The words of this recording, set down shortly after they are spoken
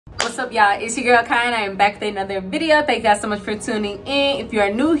What's up, y'all? It's your girl Kai and I am back with another video. Thank you guys so much for tuning in. If you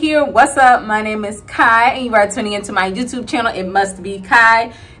are new here, what's up? My name is Kai and you are tuning into my YouTube channel. It must be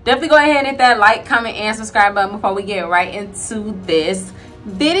Kai. Definitely go ahead and hit that like, comment, and subscribe button before we get right into this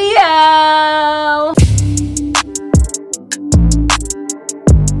video.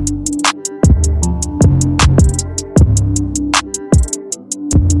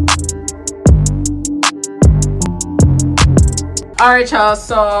 All right, y'all,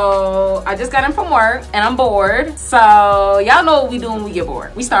 so I just got in from work and I'm bored. So y'all know what we do when we get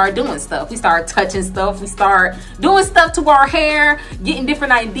bored. We start doing stuff. We start touching stuff. We start doing stuff to our hair, getting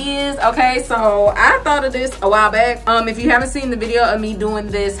different ideas, okay? So I thought of this a while back. If you haven't seen the video of me doing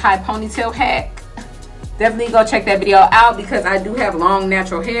this high ponytail hack, definitely go check that video out because I do have long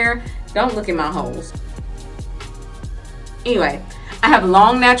natural hair. Don't look at my holes. Anyway, I have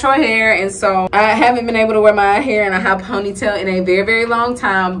long natural hair, and so I haven't been able to wear my hair in a high ponytail in a very, very long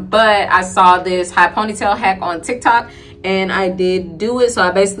time, but I saw this high ponytail hack on TikTok and I did do it. So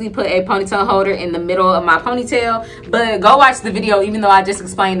I basically put a ponytail holder in the middle of my ponytail, but go watch the video even though I just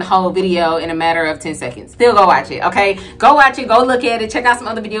explained the whole video in a matter of 10 seconds. Still go watch it, okay? Go watch it, go look at it, check out some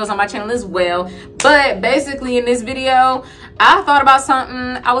other videos on my channel as well. But basically in this video, I thought about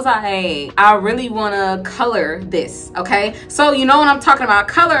something. I was like, hey, I really want to color this, okay? So you know when I'm talking about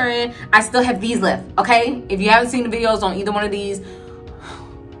coloring, I still have these left, okay? If you haven't seen the videos on either one of these,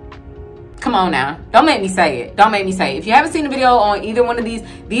 come on now, don't make me say it. Don't make me say it. If you haven't seen the video on either one of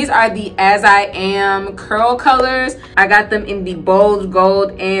these are the As I Am curl colors. I got them in the bold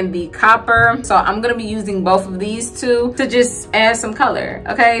gold and the copper. So I'm gonna be using both of these two to just add some color,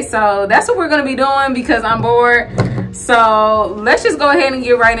 okay? So that's what we're gonna be doing because I'm bored. So let's just go ahead and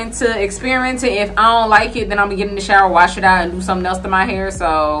get right into experimenting. If I don't like it, then I'm gonna get in the shower, wash it out, and do something else to my hair.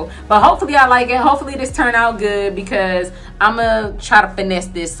 So, but hopefully I like it. Hopefully this turned out good because I'm gonna try to finesse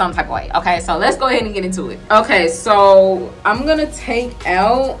this some type of way. Okay, so let's go ahead and get into it. Okay, so I'm gonna take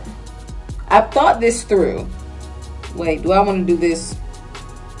out, I thought this through. Wait, do I wanna do this?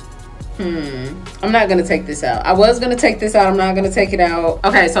 I'm not gonna take this out. I was gonna take this out, I'm not gonna take it out.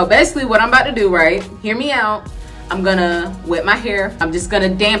 Okay, so basically what I'm about to do, right? Hear me out. I'm gonna wet my hair. I'm just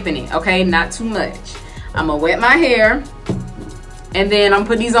gonna dampen it, okay? Not too much. I'm gonna wet my hair and then I'm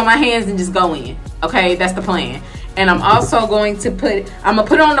put these on my hands and just go in, okay? That's the plan. And I'm also going to I'm gonna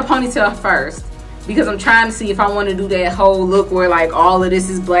put it on the ponytail first because I'm trying to see if I want to do that whole look where like all of this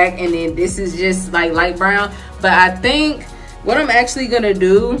is black and then this is just like light brown. But I think what I'm actually gonna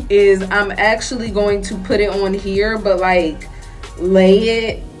do is I'm actually going to put it on here, but like lay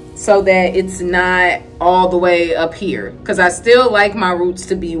it so that it's not all the way up here because I still like my roots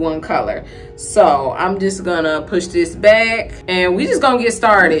to be one color. So I'm just gonna push this back and we just gonna get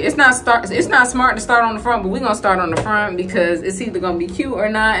started. It's not smart to start on the front, but we're gonna start on the front because it's either gonna be cute or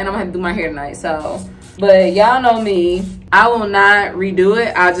not, and I'm gonna have to do my hair tonight. So, but y'all know me, I will not redo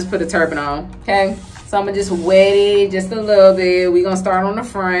it. I'll just put a turban on, okay? So I'm gonna just wet it just a little bit. We're gonna start on the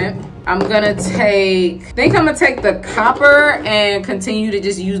front. I'm gonna take, I think I'm gonna take the copper and continue to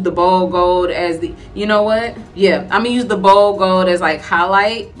just use the bold gold as the, you know what? Yeah, I'm gonna use the bold gold as like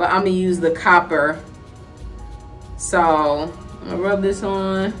highlight, but I'm gonna use the copper. So I'm gonna rub this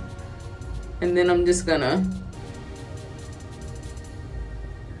on and then I'm just gonna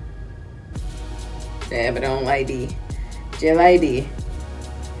dab it on like this, just like this.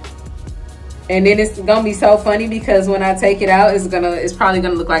 And then it's gonna be so funny because when I take it out, it's probably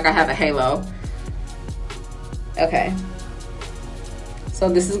gonna look like I have a halo. Okay. So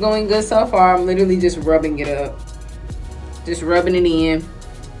this is going good so far. I'm literally just rubbing it up. Just rubbing it in.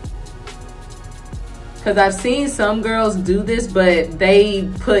 Cause I've seen some girls do this, but they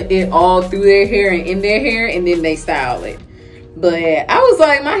put it all through their hair and in their hair and then they style it. But I was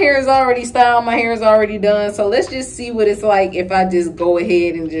like, my hair is already styled, my hair is already done. So let's just see what it's like if I just go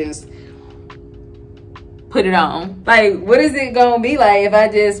ahead and just put it on. Like, what is it gonna be like if I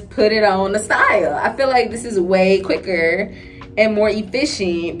just put it on the style? I feel like this is way quicker and more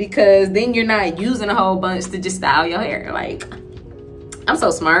efficient because then you're not using a whole bunch to just style your hair. Like, I'm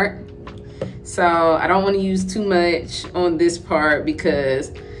so smart. So I don't want to use too much on this part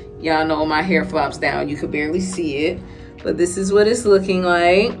because y'all know my hair flops down. You could barely see it, but this is what it's looking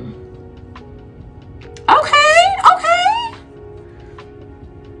like.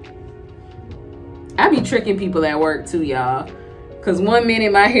 I be tricking people at work too, y'all. Cause one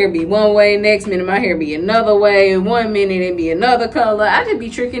minute my hair be one way, next minute my hair be another way, one minute it be another color. I just be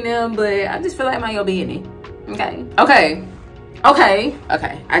tricking them, but I just feel like my business. Okay. Okay. Okay.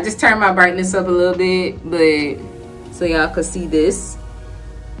 Okay. I just turned my brightness up a little bit, but so y'all could see this.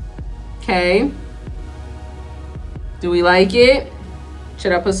 Okay. Do we like it?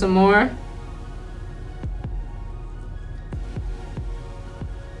 Should I put some more?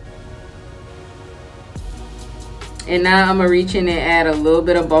 And now I'm gonna reach in and add a little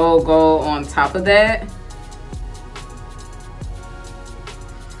bit of bold gold on top of that.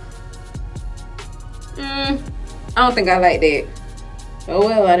 I don't think I like that. Oh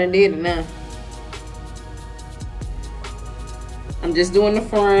well, I done did it now. I'm just doing the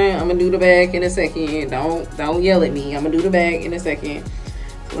front. I'm gonna do the back in a second. Don't yell at me. I'm gonna do the back in a second.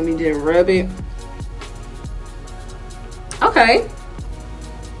 So let me just rub it. Okay.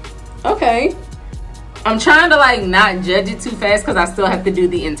 Okay. I'm trying to like not judge it too fast because I still have to do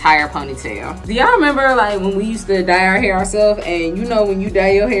the entire ponytail. Do y'all remember like when we used to dye our hair ourselves, and you know when you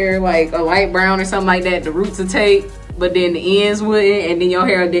dye your hair like a light brown or something like that, the roots would take, but then the ends wouldn't, and then your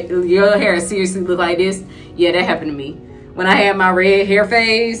hair seriously look like this? Yeah, that happened to me. When I had my red hair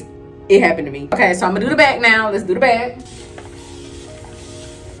phase, it happened to me. Okay, so I'm gonna do the back now. Let's do the back.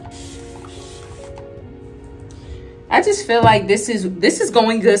 I just feel like this is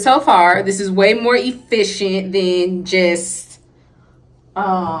going good so far. This is way more efficient than just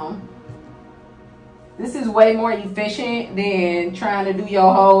this is way more efficient than trying to do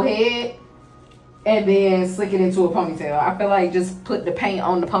your whole head and then slick it into a ponytail. I feel like just put the paint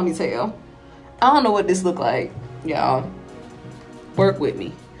on the ponytail. I don't know what this look like, y'all. Work with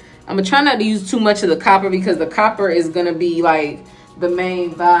me. I'm gonna try not to use too much of the copper because the copper is gonna be like the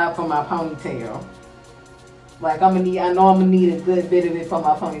main vibe for my ponytail. Like I know I'm gonna need a good bit of it for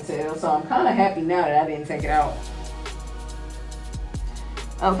my ponytail. So I'm kind of happy now that I didn't take it out.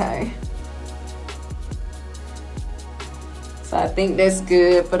 Okay. So I think that's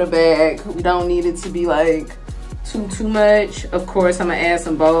good for the back. We don't need it to be like too much. Of course, I'm gonna add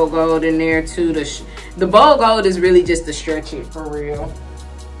some bold gold in there too. The bold gold is really just to stretch it for real.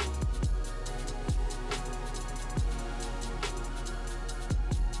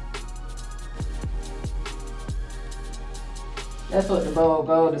 That's what the bold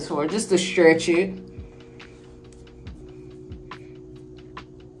gold is for, just to stretch it.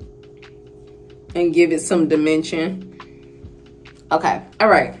 And give it some dimension. Okay, all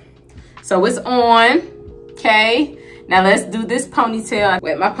right. So it's on, okay? Now let's do this ponytail. I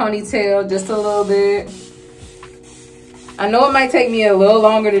wet my ponytail just a little bit. I know it might take me a little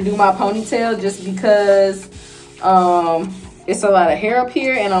longer to do my ponytail just because it's a lot of hair up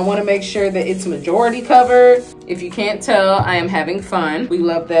here and I want to make sure that it's majority covered. If you can't tell, I am having fun. We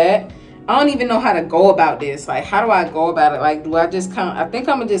love that. I don't even know how to go about this. Like, how do I go about it? Like, do I just I think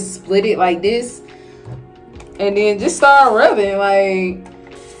I'm gonna just split it like this and then just start rubbing. Like,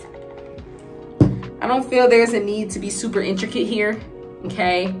 I don't feel there's a need to be super intricate here,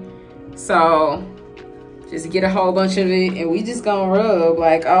 okay? So just get a whole bunch of it and we just gonna rub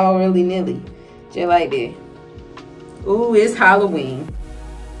like all willy-nilly, just like that. Ooh, it's Halloween.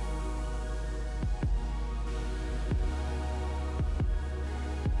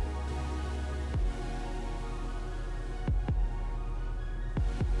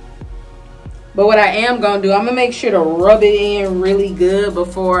 But what I am gonna do, I'm gonna make sure to rub it in really good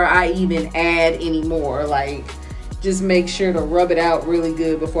before I even add any more. Like, just make sure to rub it out really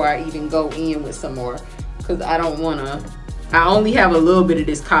good before I even go in with some more. Cause I don't wanna, I only have a little bit of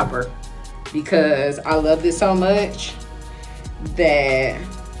this copper because I love this so much that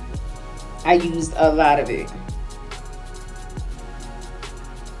I used a lot of it.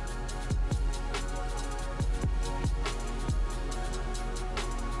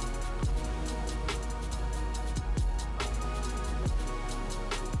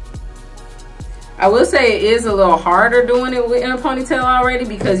 I will say it is a little harder doing it in a ponytail already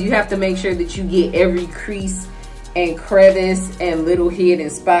because you have to make sure that you get every crease and crevice and little hidden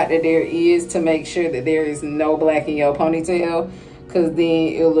spot that there is to make sure that there is no black in your ponytail, because then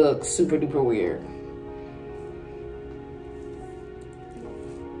it'll look super duper weird.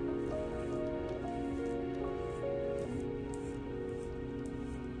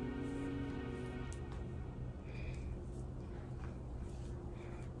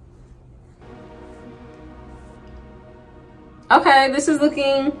 Okay, this is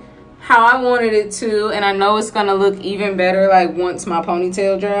looking how I wanted it to, and I know it's gonna look even better like once my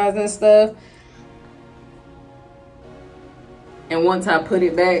ponytail dries and stuff, and once I put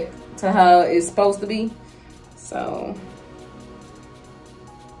it back to how it's supposed to be. So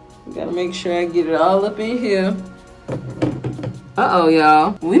gotta make sure I get it all up in here. Uh-oh,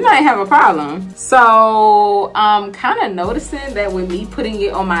 y'all, we might have a problem. So I'm kind of noticing that with me putting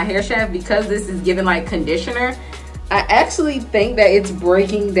it on my hair shaft, because this is giving like conditioner, I actually think that it's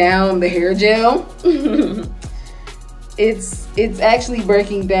breaking down the hair gel. It's actually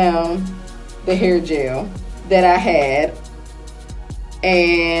breaking down the hair gel that I had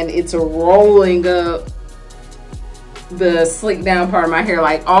and it's rolling up the slick down part of my hair.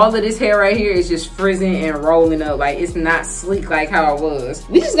 Like all of this hair right here is just frizzing and rolling up. Like it's not sleek like how it was.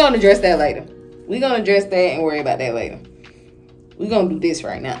 We just gonna address that later. We're gonna address that and worry about that later. We're gonna do this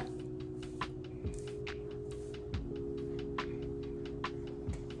right now.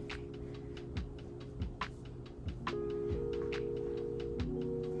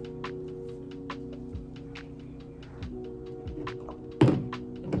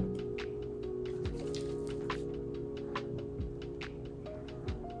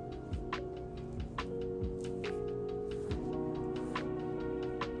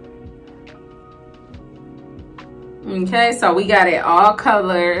 Okay, so we got it all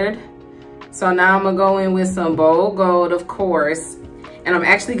colored. So now I'm gonna go in with some bold gold, of course, and I'm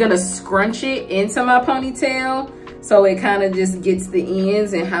actually gonna scrunch it into my ponytail so it kind of just gets the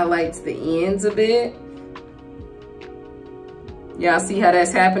ends and highlights the ends a bit. Y'all see how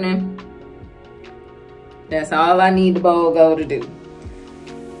that's happening? That's all I need the bold gold to do.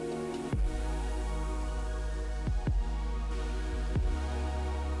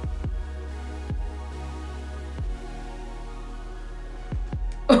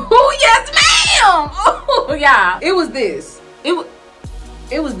 Oh yes, ma'am. Oh yeah. It was this.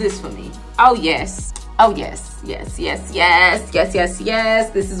 It was this for me. Oh yes. Oh yes. Yes. Yes. Yes. Yes. Yes. Yes.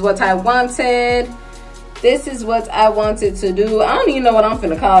 This is what I wanted. This is what I wanted to do. I don't even know what I'm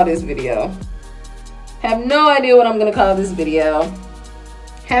finna call this video. Have no idea what I'm gonna call this video.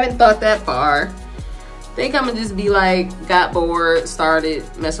 Haven't thought that far. Think I'm gonna just be like, got bored, started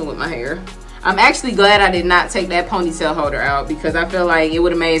messing with my hair. I'm actually glad I did not take that ponytail holder out because I feel like it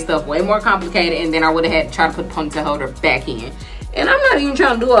would have made stuff way more complicated and then I would have had to try to put the ponytail holder back in. And I'm not even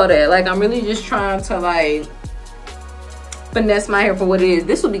trying to do all that. Like, I'm really just trying to like finesse my hair for what it is.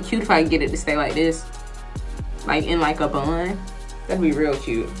 This would be cute if I could get it to stay like this. Like in like a bun. That'd be real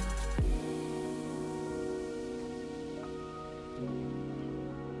cute.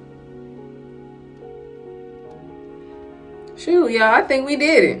 Shoot, y'all, I think we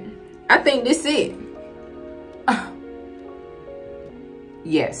did it. I think this is it.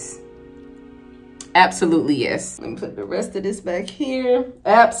 Yes. Absolutely yes. Let me put the rest of this back here.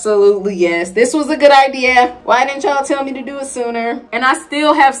 Absolutely yes. This was a good idea. Why didn't y'all tell me to do it sooner? And I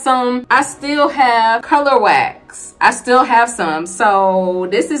still have color wax. I still have some. So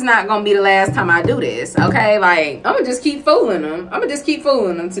this is not gonna be the last time I do this, okay? Like, I'm gonna just keep fooling them. I'm gonna just keep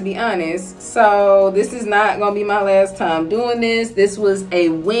fooling them, to be honest. So this is not gonna be my last time doing this. This was a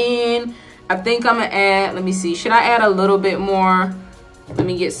win. I think I'm gonna add, let me see. Should I add a little bit more? Let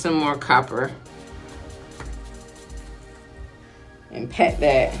me get some more copper. And pat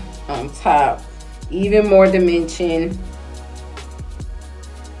that on top. Even more dimension.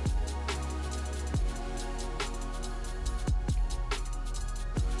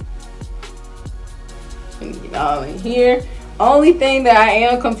 And get all in here. Only thing that I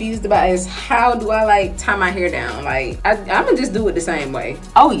am confused about is how do I like tie my hair down? Like, I'm gonna just do it the same way.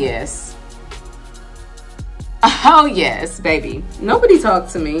 Oh yes. Oh yes, baby. Nobody talk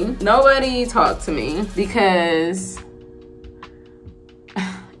to me. Nobody talk to me because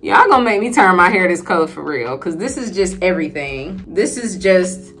y'all gonna make me turn my hair this color for real, because this is just everything. This is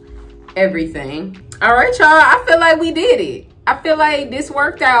just everything. All right, y'all, I feel like we did it. I feel like this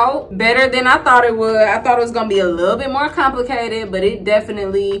worked out better than I thought it would. I thought it was gonna be a little bit more complicated, but it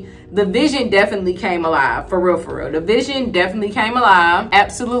definitely, the vision definitely came alive, for real, for real. The vision definitely came alive.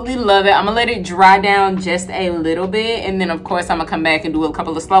 Absolutely love it. I'm gonna let it dry down just a little bit, and then of course I'm gonna come back and do a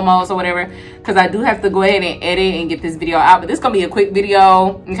couple of slow-mos or whatever, because I do have to go ahead and edit and get this video out, but this is gonna be a quick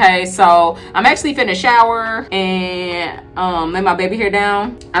video, okay? So I'm actually finna shower and lay my baby hair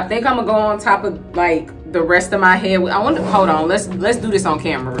down. I think I'm gonna go on top of like the rest of my head. I want to, hold on, let's do this on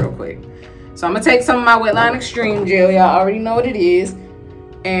camera real quick. So I'm gonna take some of my Wetline Extreme gel, y'all already know what it is,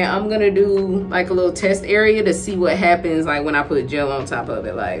 and I'm gonna do like a little test area to see what happens like when I put gel on top of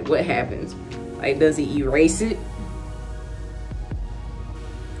it. Like, what happens? Like, does it erase it?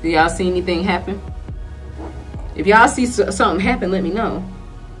 Do y'all see anything happen? If y'all see something happen, let me know.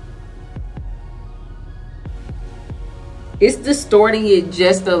 It's distorting it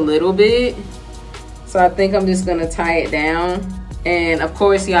just a little bit. So I think I'm just gonna tie it down. And of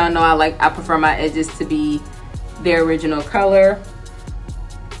course, y'all know I prefer my edges to be their original color.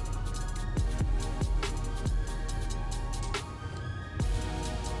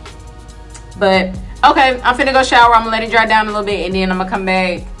 But okay, I'm finna go shower. I'm gonna let it dry down a little bit and then I'm gonna come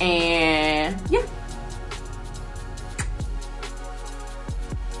back and yeah.